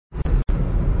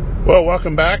Well,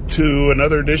 welcome back to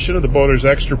another edition of the Boilers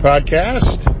Extra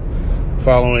podcast,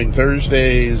 following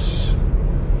Thursday's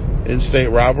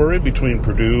in-state rivalry between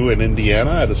Purdue and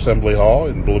Indiana at Assembly Hall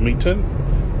in Bloomington.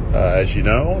 As you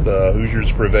know, the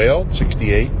Hoosiers prevailed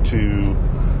 68-65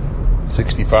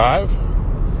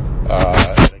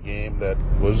 in a game that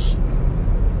was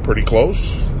pretty close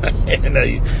in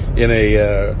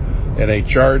a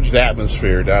charged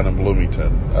atmosphere down in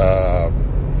Bloomington.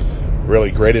 Really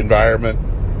great environment.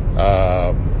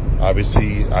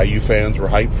 Obviously, IU fans were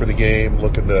hyped for the game,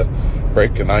 looking to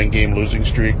break a 9-game losing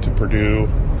streak to Purdue.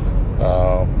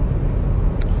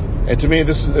 And to me,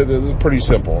 this is pretty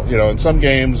simple. You know, in some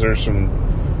games, there's some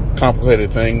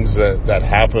complicated things that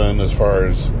happen as far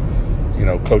as, you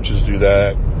know, coaches do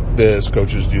this,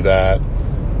 coaches do that.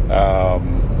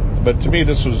 But to me,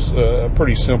 this was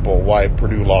pretty simple why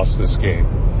Purdue lost this game.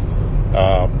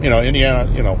 Indiana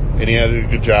did a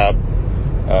good job.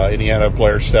 Indiana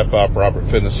players step up. Robert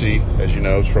Finney, as you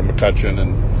know, is from McCutcheon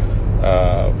and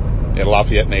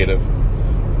Lafayette native.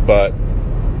 But,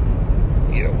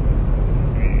 you know,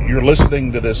 you're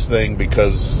listening to this thing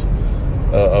because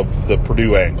of the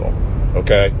Purdue angle,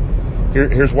 okay?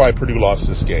 Here's why Purdue lost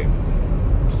this game.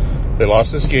 They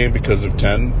lost this game because of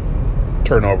 10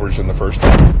 turnovers in the first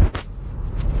half,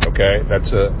 okay?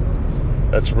 That's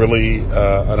really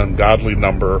an ungodly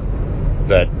number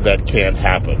that can't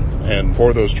happen. And 4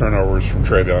 of those turnovers from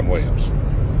Travion Williams.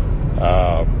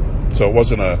 So it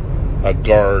wasn't a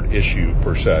guard issue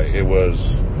per se. It was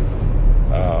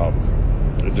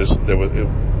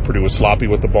Purdue was sloppy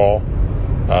with the ball.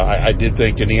 I did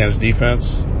think Indiana's defense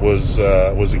was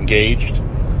engaged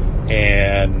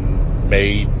and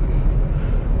made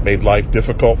life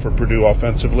difficult for Purdue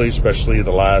offensively, especially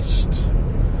the last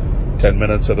 10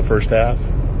 minutes of the first half.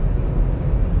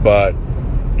 But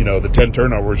you know, the 10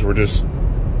 turnovers were just,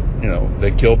 you know,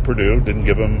 they killed Purdue, didn't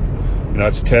give them, you know,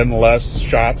 it's 10 less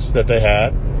shots that they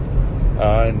had,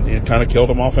 and it kind of killed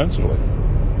them offensively.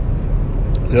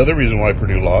 The other reason why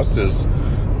Purdue lost is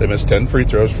they missed 10 free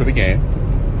throws for the game.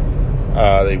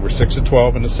 They were 6 of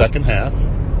 12 in the second half.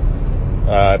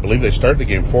 I believe they started the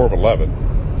game 4 of 11.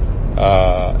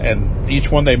 And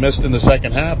each one they missed in the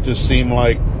second half just seemed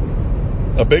like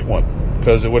a big one,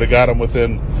 because it would have got them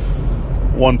within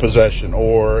one possession,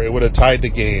 or it would have tied the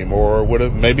game, or would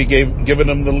have maybe given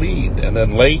them the lead. And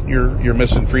then late, you're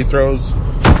missing free throws,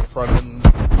 front end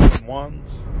ones.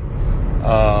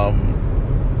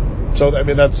 So I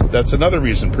mean, that's another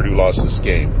reason Purdue lost this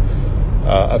game.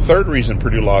 A third reason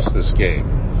Purdue lost this game: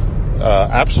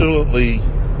 absolutely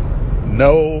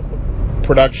no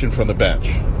production from the bench.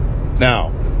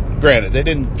 Now, granted, they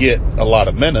didn't get a lot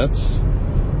of minutes,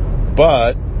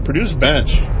 but Purdue's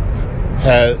bench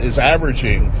is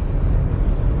averaging,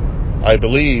 I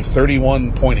believe,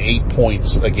 31.8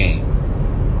 points a game.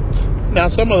 Now,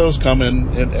 some of those have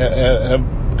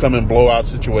come in blowout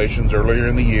situations earlier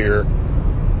in the year,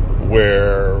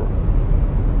 where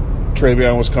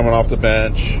Travion was coming off the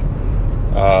bench,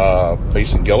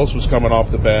 Mason Gillis was coming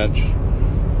off the bench,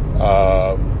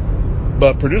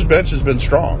 but Purdue's bench has been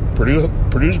strong.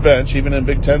 Purdue's bench, even in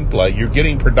Big Ten play, you're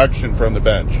getting production from the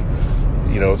bench.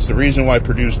 You know, it's the reason why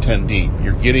Purdue's 10 deep.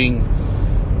 You're getting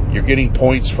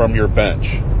points from your bench.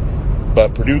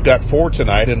 But Purdue got 4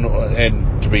 tonight, and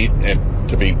to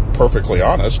be perfectly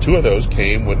honest, 2 of those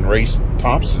came when Race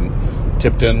Thompson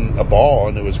tipped in a ball,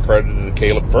 and it was credited to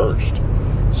Caleb First.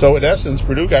 So in essence,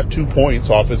 Purdue got 2 points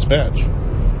off its bench.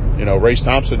 You know, Race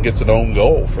Thompson gets an own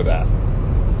goal for that.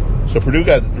 So Purdue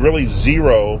got really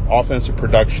 0 offensive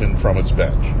production from its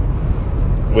bench,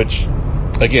 which,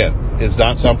 again, is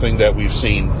not something that we've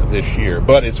seen this year.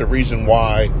 But it's a reason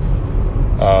why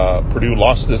Purdue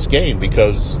lost this game,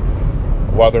 because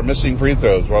while they're missing free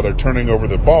throws, while they're turning over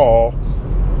the ball,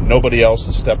 nobody else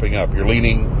is stepping up. You're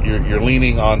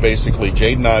leaning on basically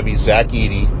Jaden Ivey, Zach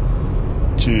Edey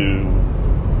to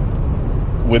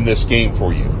win this game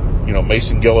for you. You know,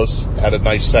 Mason Gillis had a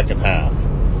nice second half.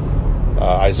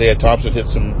 Isaiah Thompson hit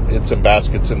some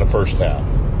baskets in the first half.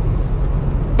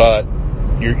 But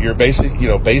you're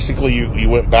basically you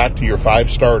went back to your 5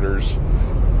 starters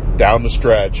down the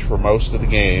stretch for most of the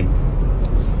game,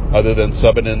 other than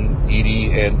subbing in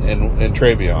Edey and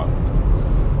Travion.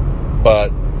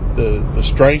 But the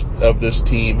strength of this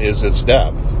team is its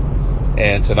depth,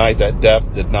 and tonight that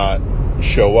depth did not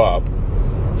show up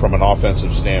from an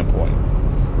offensive standpoint,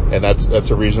 and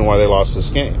that's a reason why they lost this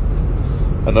game.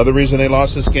 Another reason they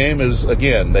lost this game is,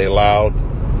 again, they allowed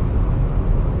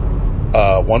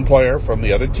one player from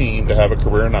the other team to have a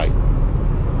career night.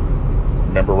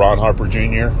 Remember Ron Harper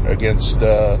Jr.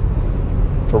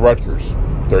 for Rutgers,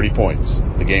 30 points,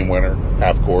 the game winner,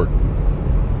 half court.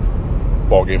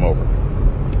 ball game over.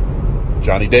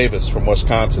 Johnny Davis from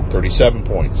Wisconsin, 37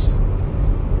 points.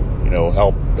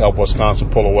 Help Wisconsin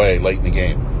pull away late in the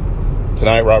game.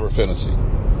 Tonight, Robert Phinisee,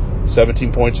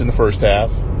 17 points in the first half,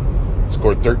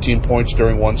 scored 13 points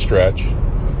during one stretch.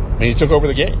 He took over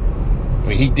the game.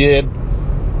 He did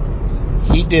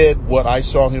what I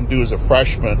saw him do as a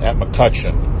freshman at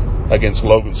McCutcheon against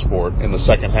Logansport in the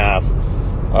second half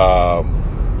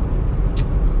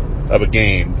of a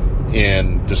game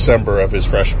in December of his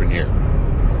freshman year.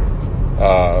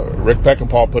 Rick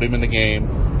Peckinpah put him in the game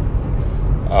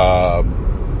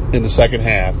in the second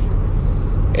half,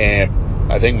 and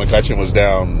I think McCutcheon was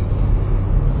down,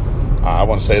 I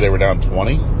want to say they were down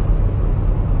 20,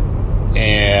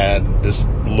 and this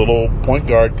little point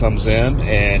guard comes in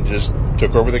and just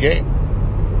took over the game.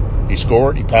 He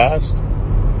scored, he passed,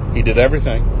 he did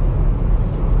everything,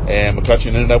 and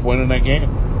McCutcheon ended up winning that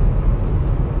game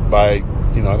by,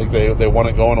 I think they won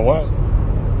it going away.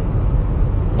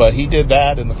 But he did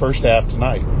that in the first half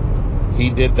tonight. He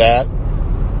did that.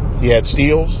 He had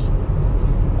steals.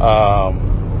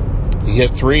 He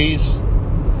hit threes.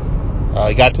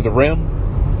 He got to the rim.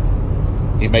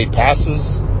 He made passes.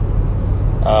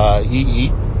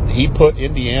 He put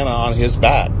Indiana on his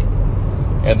back.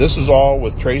 And this is all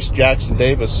with Trace Jackson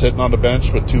Davis sitting on the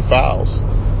bench with 2 fouls.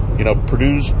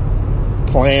 Purdue's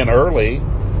plan early,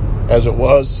 as it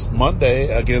was Monday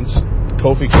against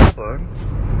Kofi Cockburn,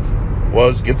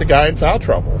 was get the guy in foul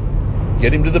trouble,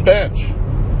 get him to the bench.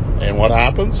 And what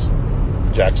happens?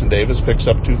 Jackson Davis picks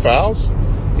up 2 fouls.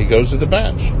 He goes to the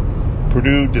bench.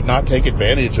 Purdue did not take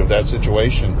advantage of that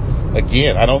situation.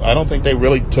 Again, I don't think they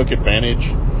really took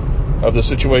advantage of the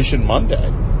situation Monday.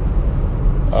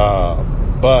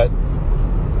 But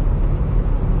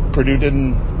Purdue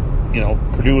didn't,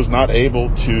 Purdue was not able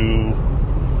to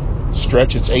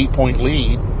stretch its 8-point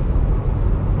lead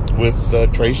with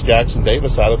Trace Jackson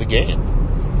Davis out of the game,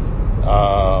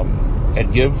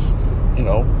 and give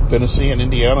Phinisee and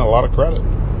Indiana a lot of credit,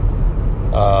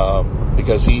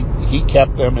 because he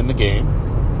kept them in the game.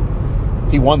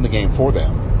 He won the game for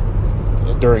them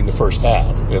during the first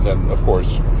half, and then of course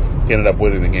he ended up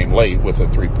winning the game late with a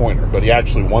 3-pointer. But he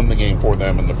actually won the game for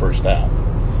them in the first half.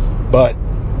 But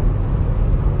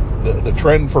the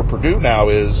trend for Purdue now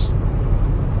is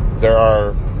there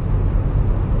are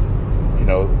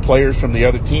players from the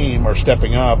other team are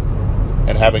stepping up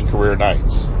and having career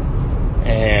nights.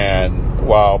 And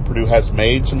while Purdue has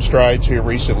made some strides here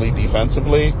recently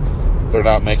defensively, they're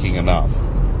not making enough.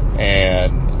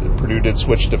 And Purdue did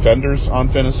switch defenders on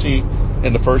Phinisee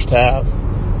in the first half.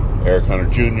 Eric Hunter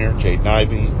Jr., Jaden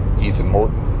Ivey, Ethan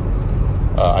Morton,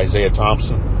 Isaiah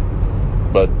Thompson.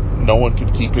 But no one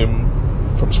could keep him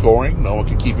from scoring. No one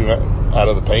could keep him out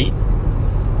of the paint.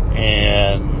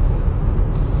 And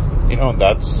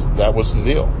that was the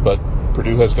deal. But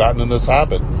Purdue has gotten in this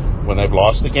habit. When they've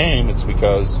lost the game, it's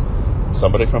because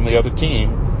somebody from the other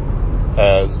team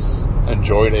has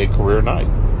enjoyed a career night.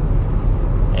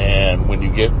 And when you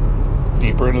get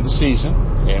deeper into the season,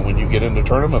 and when you get into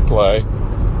tournament play,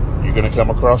 you're going to come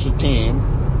across a team,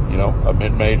 a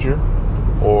mid-major,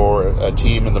 or a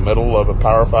team in the middle of a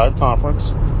Power 5 conference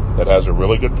that has a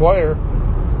really good player,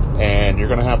 and you're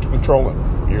going to have to control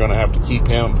him. You're going to have to keep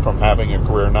him from having a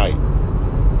career night.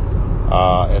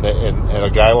 And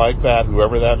a guy like that,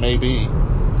 whoever that may be,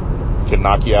 can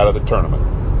knock you out of the tournament.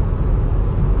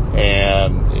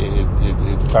 And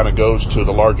it kind of goes to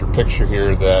the larger picture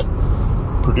here that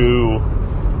Purdue,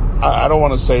 I don't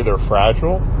want to say they're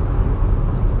fragile,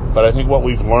 but I think what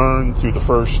we've learned through the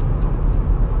first,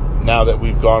 now that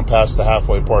we've gone past the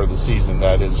halfway part of the season,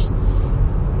 that is,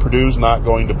 Purdue's not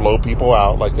going to blow people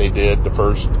out like they did the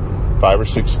first 5 or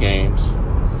 6 games.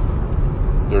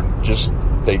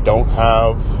 They don't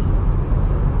have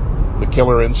the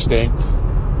killer instinct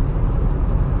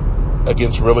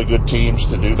against really good teams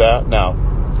to do that. Now,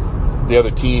 the other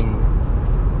team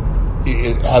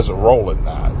has a role in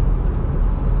that.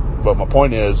 But my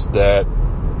point is that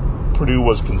Purdue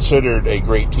was considered a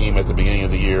great team at the beginning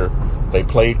of the year. They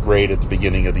played great at the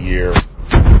beginning of the year.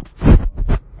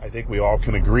 I think we all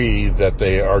can agree that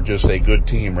they are just a good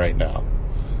team right now.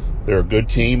 They're a good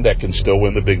team that can still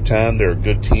win the Big Ten. They're a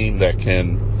good team that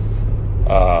can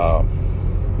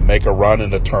make a run in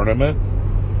the tournament,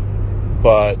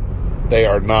 but they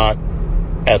are not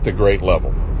at the great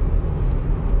level,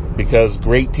 because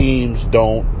great teams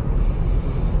don't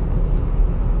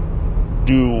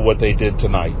do what they did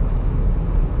tonight.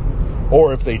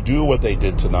 Or if they do what they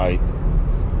did tonight,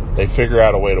 they figure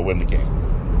out a way to win the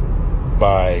game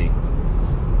by,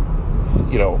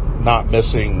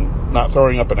 not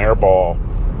throwing up an air ball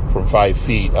from 5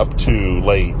 feet up too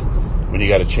late when you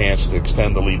got a chance to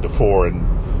extend the lead to 4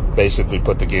 and basically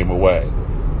put the game away.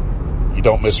 You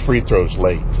don't miss free throws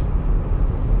late.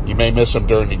 You may miss them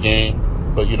during the game,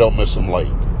 but you don't miss them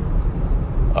late.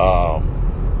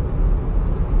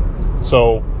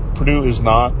 So Purdue is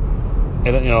not,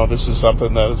 and this is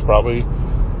something that is probably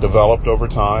developed over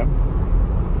time.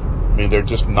 I mean, they're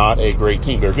just not a great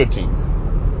team. They're a good team.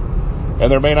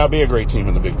 And there may not be a great team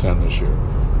in the Big Ten this year.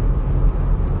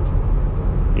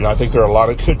 I think there are a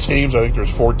lot of good teams. I think there's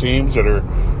 4 teams that are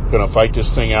going to fight this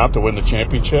thing out to win the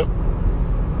championship.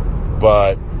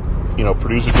 But,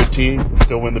 Purdue's a good team,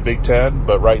 still win the Big Ten.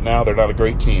 But right now they're not a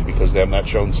great team because they have not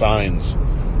shown signs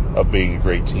of being a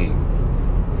great team.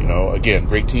 Again,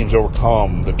 great teams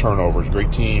overcome the turnovers.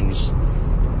 Great teams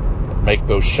make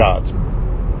those shots.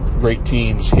 Great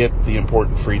teams hit the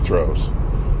important free throws.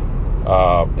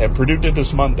 And Purdue did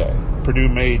this Monday. Purdue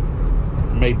made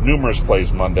numerous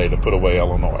plays Monday to put away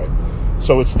Illinois.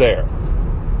 So it's there.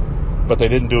 But they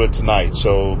didn't do it tonight.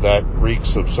 So that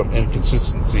reeks of some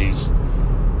inconsistencies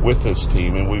with this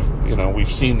team. And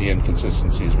we've seen the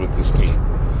inconsistencies with this team.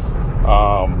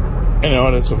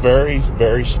 And it's a very,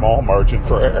 very small margin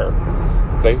for error.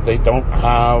 They don't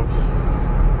have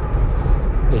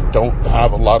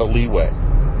a lot of leeway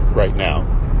right now.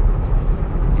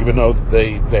 Even though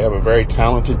they have a very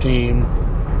talented team,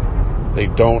 they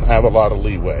don't have a lot of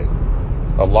leeway.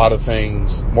 A lot of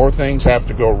more things have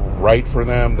to go right for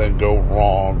them than go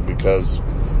wrong because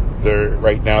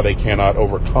right now they cannot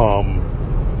overcome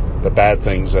the bad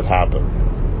things that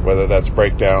happen. Whether that's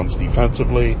breakdowns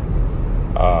defensively,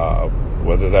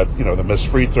 whether that's the missed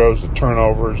free throws, the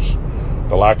turnovers,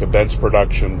 the lack of bench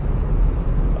production.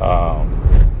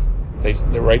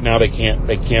 Right now they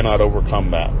cannot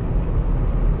overcome that.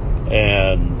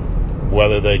 And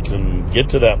whether they can get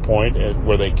to that point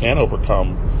where they can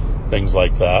overcome things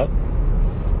like that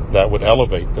would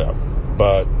elevate them.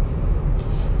 But,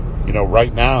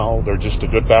 right now they're just a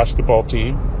good basketball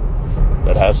team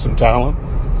that has some talent,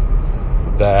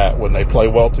 that when they play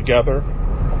well together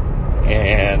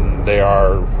and they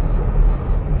are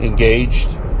engaged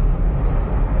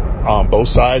on both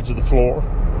sides of the floor,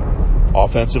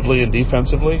 offensively and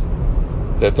defensively,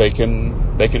 that they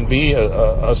can be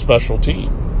a special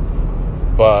team.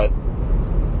 But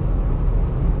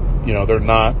they're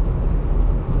not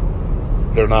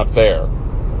there,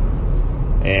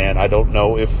 and I don't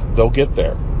know if they'll get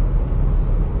there.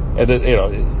 And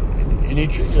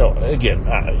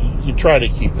you try to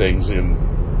keep things in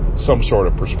some sort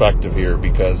of perspective here,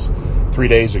 because 3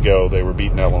 days ago they were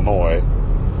beating Illinois,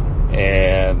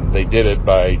 and they did it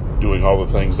by doing all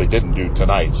the things they didn't do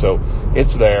tonight. So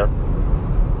it's there,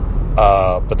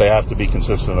 but they have to be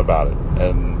consistent about it.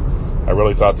 And I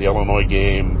really thought the Illinois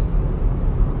game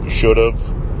should have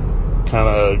kind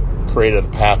of created a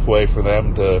pathway for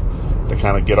them to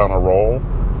kind of get on a roll.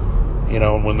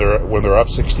 When they're up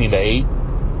 16-8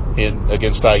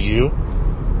 against IU,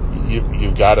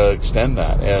 you've got to extend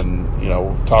that. And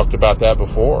we've talked about that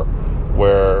before,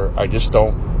 where I just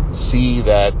don't see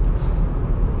that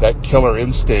killer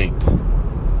instinct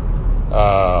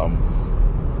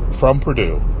from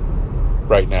Purdue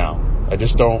right now. I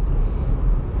just don't.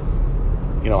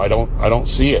 I don't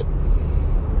see it.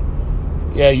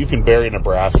 Yeah, you can bury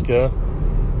Nebraska,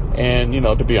 and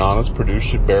to be honest, Purdue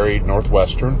should bury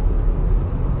Northwestern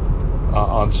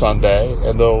on Sunday,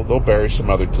 and they'll bury some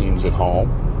other teams at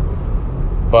home.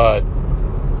 But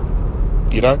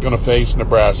you're not going to face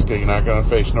Nebraska. You're not going to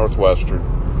face Northwestern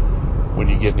when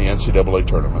you get in the NCAA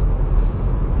tournament.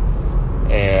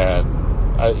 And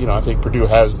I think Purdue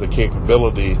has the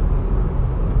capability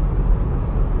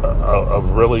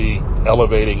of really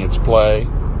elevating its play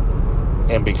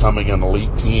and becoming an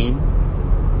elite team.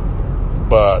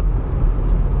 But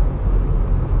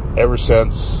ever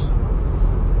since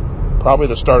probably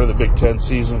the start of the Big Ten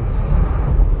season,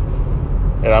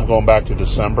 and I'm going back to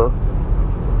December,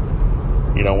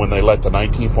 when they let the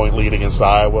 19-point lead against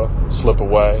Iowa slip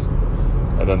away,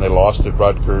 and then they lost at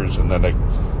Rutgers, and then they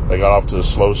got off to a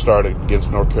slow start against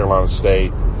North Carolina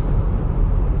State.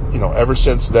 Ever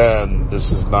since then, this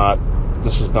has not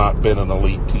been an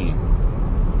elite team.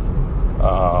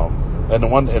 And the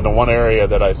one area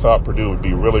that I thought Purdue would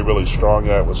be really, really strong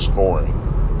at was scoring.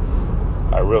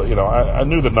 I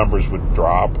knew the numbers would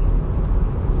drop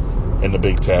in the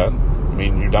Big Ten. I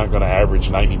mean, you're not going to average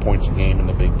 90 points a game in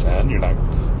the Big Ten.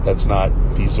 That's not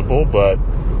feasible. But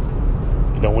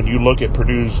when you look at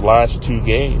Purdue's last 2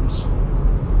 games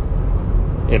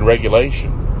in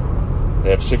regulation,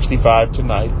 they have 65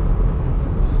 tonight.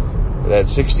 They had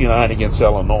 69 against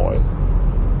Illinois.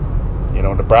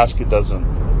 Nebraska doesn't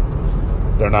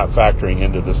they're not factoring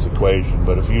into this equation.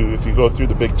 But if you go through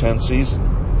the Big Ten season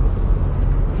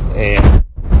and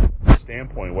from the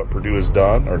standpoint what Purdue has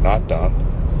done or not done,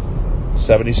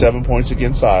 77 points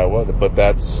against Iowa, but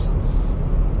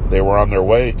they were on their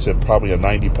way to probably a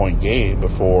 90-point game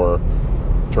before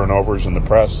turnovers and the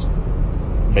press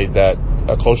made that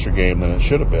a closer game than it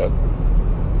should have been.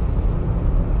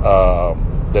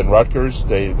 Then Rutgers,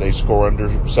 they score under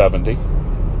 70.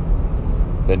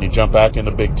 Then you jump back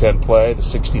into Big Ten play, the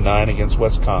 69 against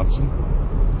Wisconsin.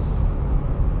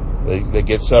 They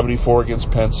get 74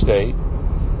 against Penn State.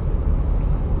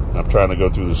 I'm trying to go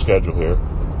through the schedule here.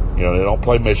 They don't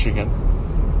play Michigan.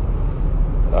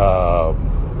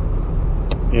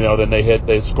 Then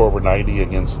they score over 90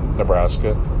 against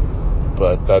Nebraska,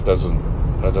 but that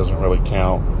doesn't really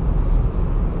count.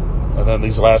 And then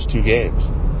these last two games,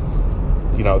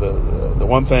 the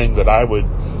one thing that I would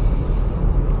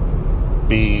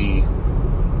be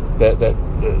that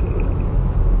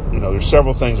there's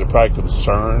several things that probably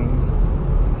concern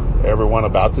everyone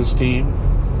about this team,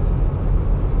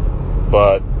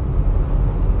 but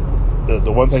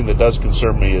the one thing that does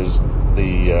concern me is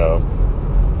the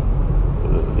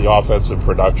offensive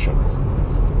production,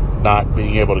 not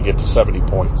being able to get to 70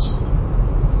 points.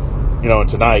 And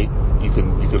tonight you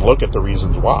can look at the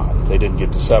reasons why they didn't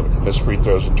get to 70: missed free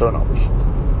throws and turnovers.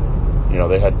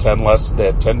 They had 10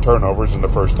 turnovers in the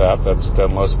first half. That's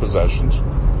 10 less possessions.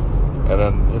 And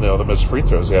then, the missed free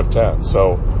throws, they have 10.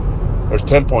 So there's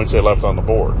 10 points they left on the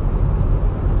board.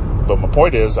 But my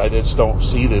point is, I just don't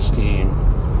see this team,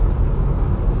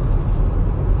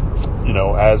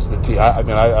 as the team.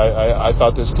 I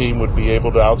thought this team would be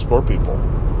able to outscore people.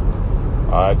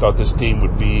 I thought this team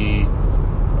would be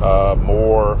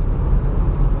more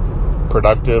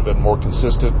productive and more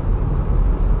consistent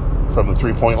from the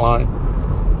three-point line.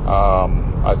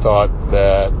 I thought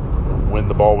that when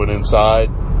the ball went inside,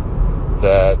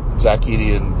 that Zach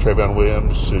Edey and Trevion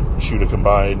Williams should shoot a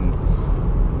combined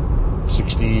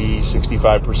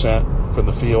 65% from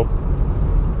the field.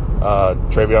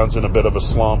 Trevion's in a bit of a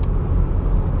slump.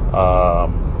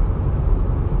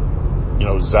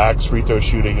 Zach's free throw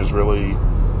shooting has really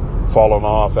fallen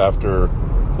off after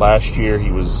last year.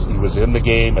 He was in the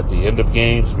game at the end of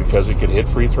games because he could hit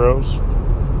free throws.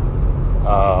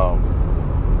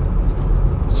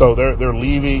 So they're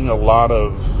leaving a lot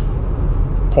of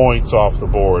points off the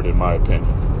board, in my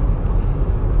opinion.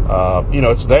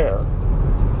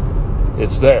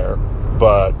 It's there,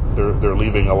 but they're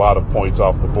leaving a lot of points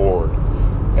off the board,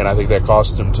 and I think that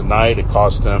cost them tonight. It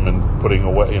cost them in putting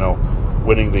away,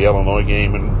 winning the Illinois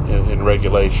game in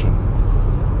regulation,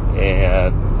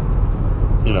 and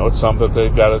it's something that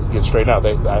they've got to get straightened out.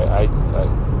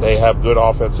 They have good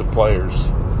offensive players,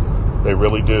 they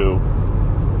really do,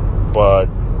 but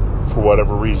for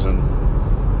whatever reason,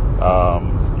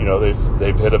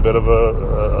 they've hit a bit of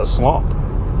a slump,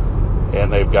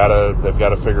 and they've got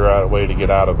to figure out a way to get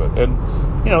out of it. And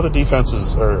the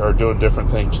defenses are doing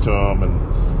different things to them, and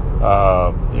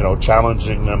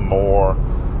challenging them more.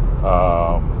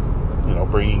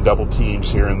 Bringing double teams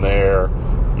here and there.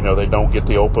 They don't get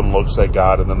the open looks they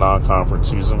got in the non-conference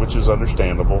season, which is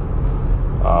understandable.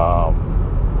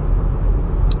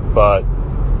 But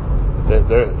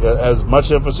as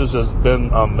much emphasis has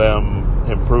been on them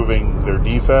improving their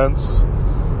defense,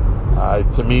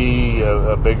 to me,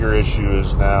 a bigger issue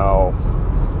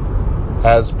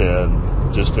has been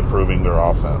just improving their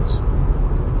offense.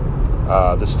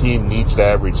 This team needs to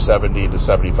average 70 to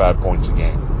 75 points a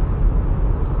game.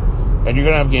 And you're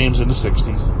going to have games in the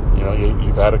 60s.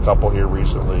 You've had a couple here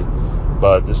recently.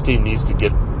 But this team needs to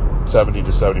get 70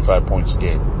 to 75 points a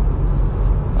game.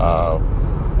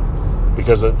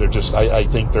 Because they're just, I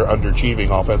think they're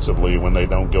underachieving offensively when they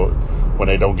don't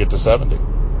get to 70.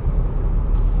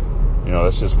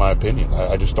 That's just my opinion.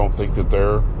 I just don't think that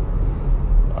they're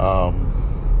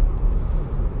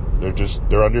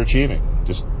underachieving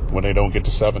just when they don't get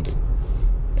to 70.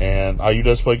 And IU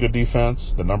does play good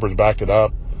defense. The numbers back it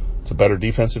up. It's a better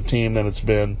defensive team than it's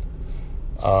been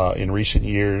in recent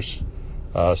years.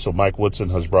 So Mike Woodson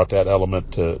has brought that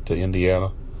element to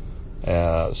Indiana.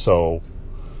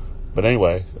 But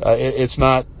anyway, it's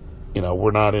not,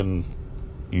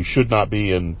 you should not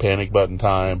be in panic button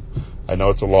time. I know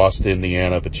it's a loss to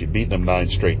Indiana, but you've beaten them 9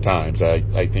 straight times. I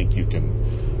think you can,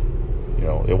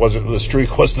 the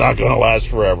streak was not going to last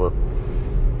forever.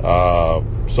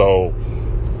 So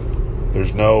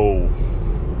there's no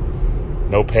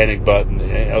panic button.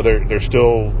 They're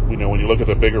still, when you look at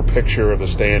the bigger picture of the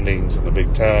standings in the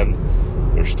Big Ten,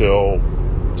 they're still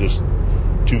just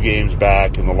 2 games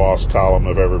back in the loss column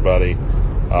of everybody.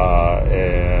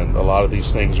 And a lot of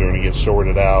these things are going to get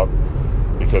sorted out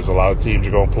because a lot of teams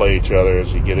are going to play each other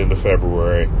as you get into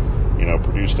February. You know,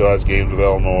 Purdue still has games with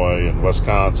Illinois and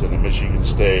Wisconsin and Michigan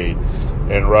State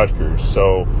and Rutgers.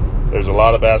 So there's a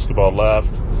lot of basketball left.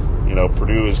 You know,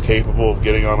 Purdue is capable of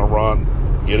getting on a run,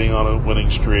 getting on a winning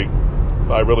streak.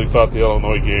 I really thought the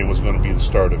Illinois game was going to be the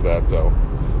start of that, though.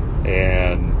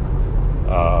 And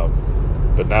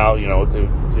but now, you know,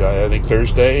 I think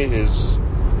Thursday is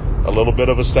a little bit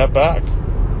of a step back.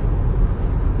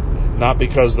 Not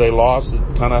because they lost,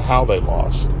 kind of how they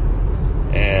lost.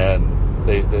 And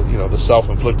they you know, the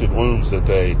self-inflicted wounds that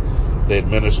they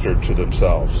administered to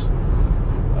themselves.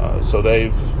 So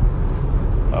they've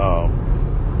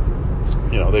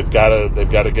you know, they've got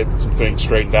to get some things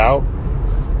straightened out.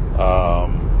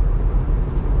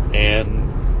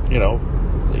 And you know,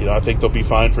 I think they'll be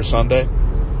fine for Sunday.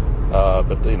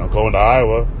 But you know, going to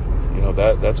Iowa, you know,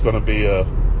 that's going to be a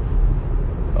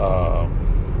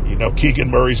you know, Keegan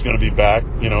Murray's going to be back.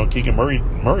 You know, Keegan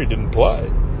Murray didn't play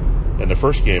in the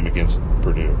first game against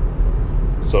Purdue,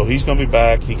 so he's going to be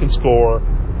back. He can score.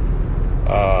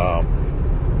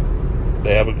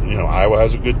 They have you know, Iowa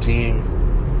has a good team,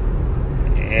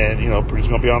 and you know, Purdue's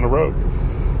going to be on the road.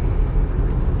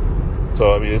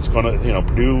 So I mean, it's going to, you know,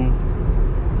 Purdue,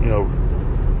 you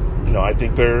know, I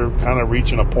think they're kind of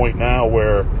reaching a point now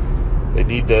where they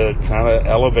need to kind of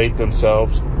elevate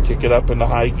themselves, kick it up into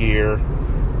high gear,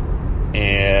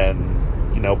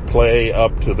 and, you know, play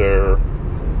up to the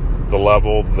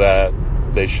level that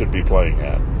they should be playing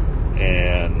at.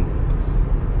 And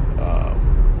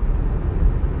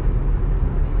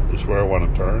is where I want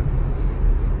to turn?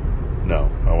 No,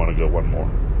 I want to go one more.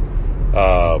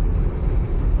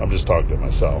 I'm just talking to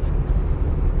myself.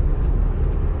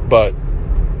 But,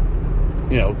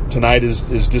 you know, tonight is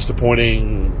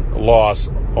disappointing loss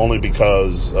only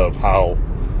because of how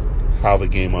the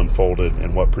game unfolded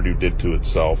and what Purdue did to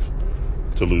itself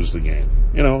to lose the game.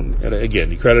 You know, and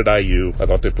again, you credit IU. I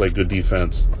thought they played good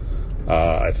defense.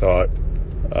 I thought,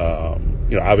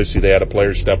 you know, obviously they had a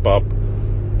player step up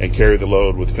and carry the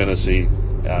load with Finney.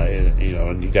 You know,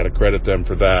 and you got to credit them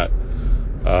for that.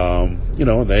 You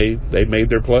know, and they made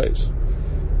their plays.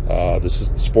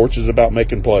 Sports is about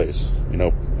making plays. You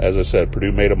know, as I said,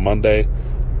 Purdue made them Monday.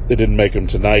 They didn't make them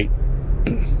tonight.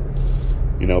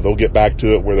 You know, they'll get back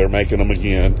to it where they're making them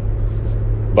again.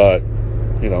 But,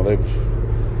 you know,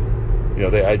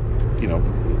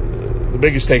 the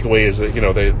biggest takeaway is that, you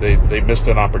know, they missed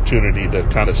an opportunity to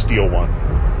kind of steal one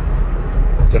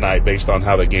tonight based on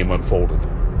how the game unfolded.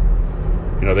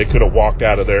 You know, they could have walked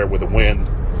out of there with a win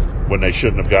when they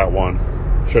shouldn't have gotten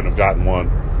one.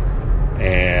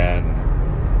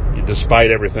 And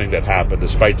despite everything that happened,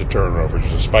 despite the turnovers,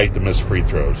 despite the missed free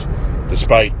throws,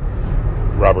 despite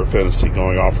Robert Finney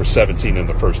going off for 17 in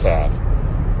the first half,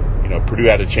 you know, Purdue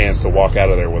had a chance to walk out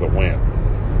of there with a win.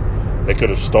 They could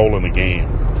have stolen the game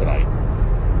tonight.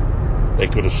 They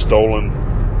could have stolen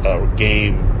a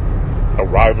game, a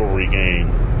rivalry game,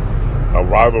 a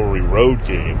rivalry road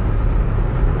game.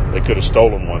 They could have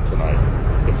stolen one tonight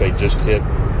if they just hit,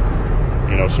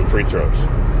 you know, some free throws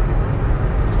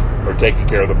or taking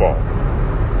care of the ball.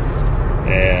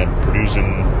 And Purdue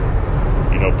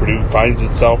finds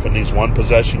itself in these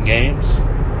one-possession games.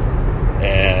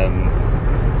 And,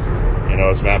 you know,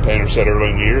 as Matt Painter said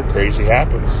earlier in the year, crazy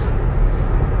happens.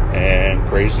 And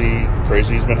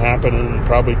crazy's been happening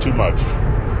probably too much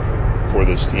for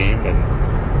this team. And,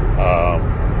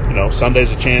 you know,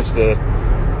 Sunday's a chance to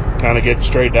kind of get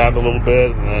straightened out a little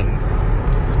bit, and then,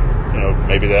 you know,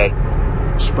 maybe that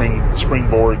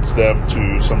springboards them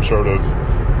to some sort of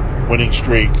winning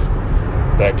streak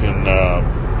that can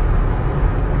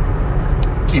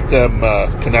keep them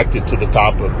connected to the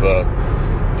top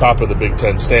of the Big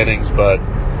Ten standings. But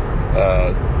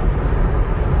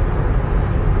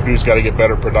Purdue's got to get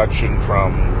better production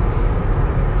from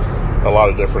a lot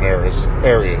of different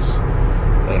areas.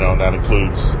 You know, and that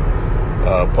includes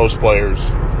post players.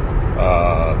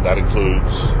 That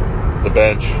includes the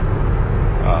bench.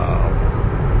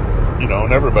 You know,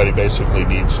 and everybody basically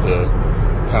needs to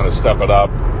kind of step it up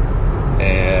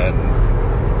and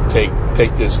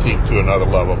take this team to another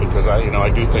level, because I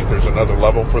do think there's another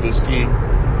level for this team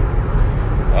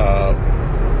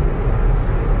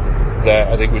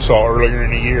that I think we saw earlier in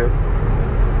the year,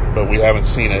 but we haven't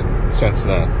seen it since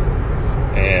then.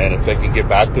 And if they can get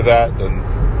back to that, then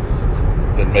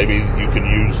maybe you can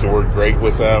use the word great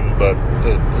with them. But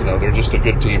you know, they're just a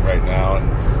good team right now, and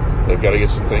they've got to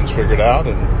get some things figured out.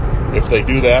 And if they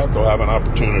do that, they'll have an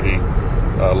opportunity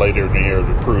later in the year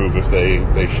to prove if they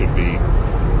should be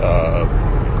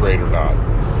great or not.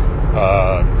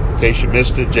 In case you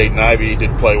missed it, Jaden Ivey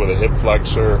did play with a hip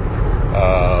flexor.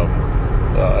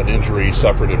 an injury he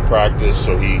suffered in practice,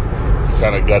 so he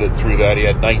kind of gutted through that. He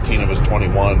had 19 of his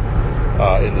 21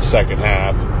 in the second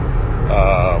half.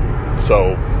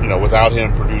 So, without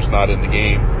him, Purdue's not in the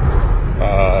game.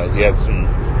 He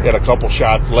had a couple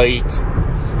shots late.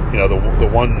 The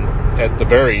one at the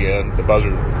very end, the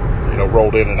buzzer,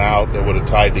 rolled in and out that would have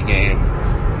tied the game.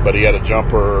 But he had a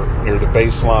jumper near the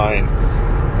baseline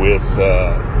with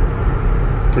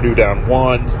Purdue down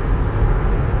 1.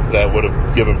 That would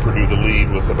have given Purdue the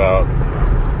lead with about,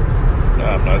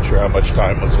 I'm not sure how much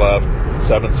time was left,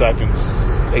 7 seconds,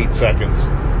 8 seconds.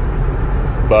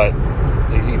 But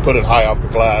he put it high off the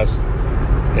glass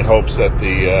in hopes that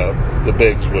the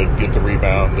bigs would get the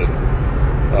rebound and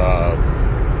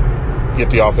get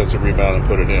the offensive rebound and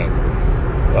put it in.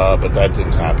 But that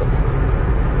didn't happen.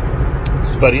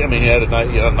 But he had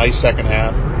a nice second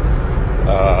half.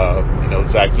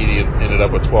 Zach Edey ended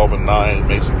up with 12 and 9.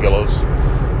 Mason Gillows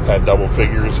had double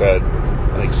figures, had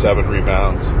I think 7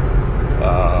 rebounds.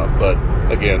 But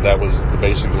again, that was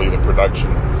basically the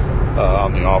production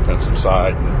on the offensive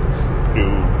side.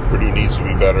 Purdue needs to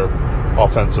be better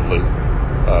offensively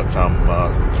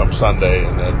come Sunday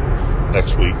and then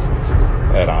next week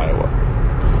at Iowa.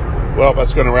 Well,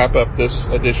 that's going to wrap up this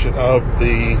edition of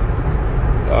the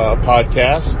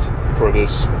podcast for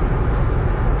this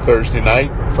Thursday night,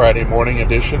 Friday morning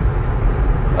edition.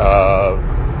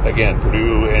 Again,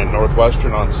 Purdue and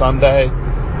Northwestern on Sunday,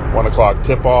 1 o'clock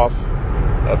tip-off.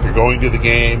 If you're going to the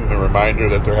game, a reminder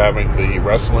that they're having the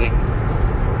wrestling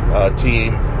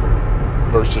team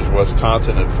versus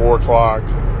Wisconsin at 4 o'clock.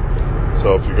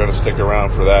 So if you're going to stick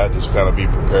around for that, just kind of be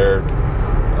prepared.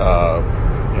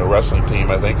 Wrestling team,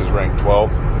 I think, is ranked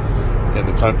 12th in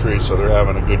the country, so they're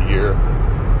having a good year.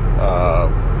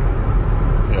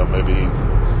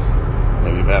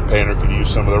 Maybe Matt Painter could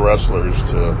use some of the wrestlers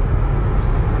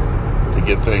to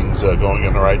get things going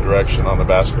in the right direction on the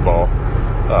basketball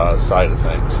side of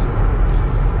things.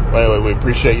 Well, anyway, we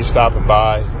appreciate you stopping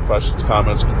by. Questions,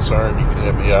 comments, concern, you can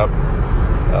hit me up.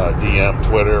 DM,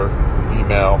 Twitter,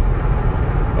 email,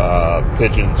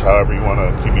 pigeons, however you want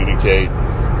to communicate,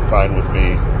 fine with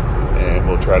me, and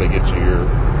we'll try to get you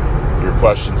your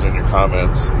questions and your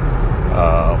comments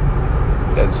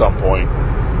at some point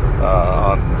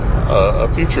on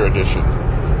a future edition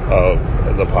of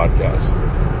the podcast.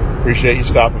 Appreciate you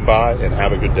stopping by, and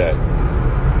have a good day.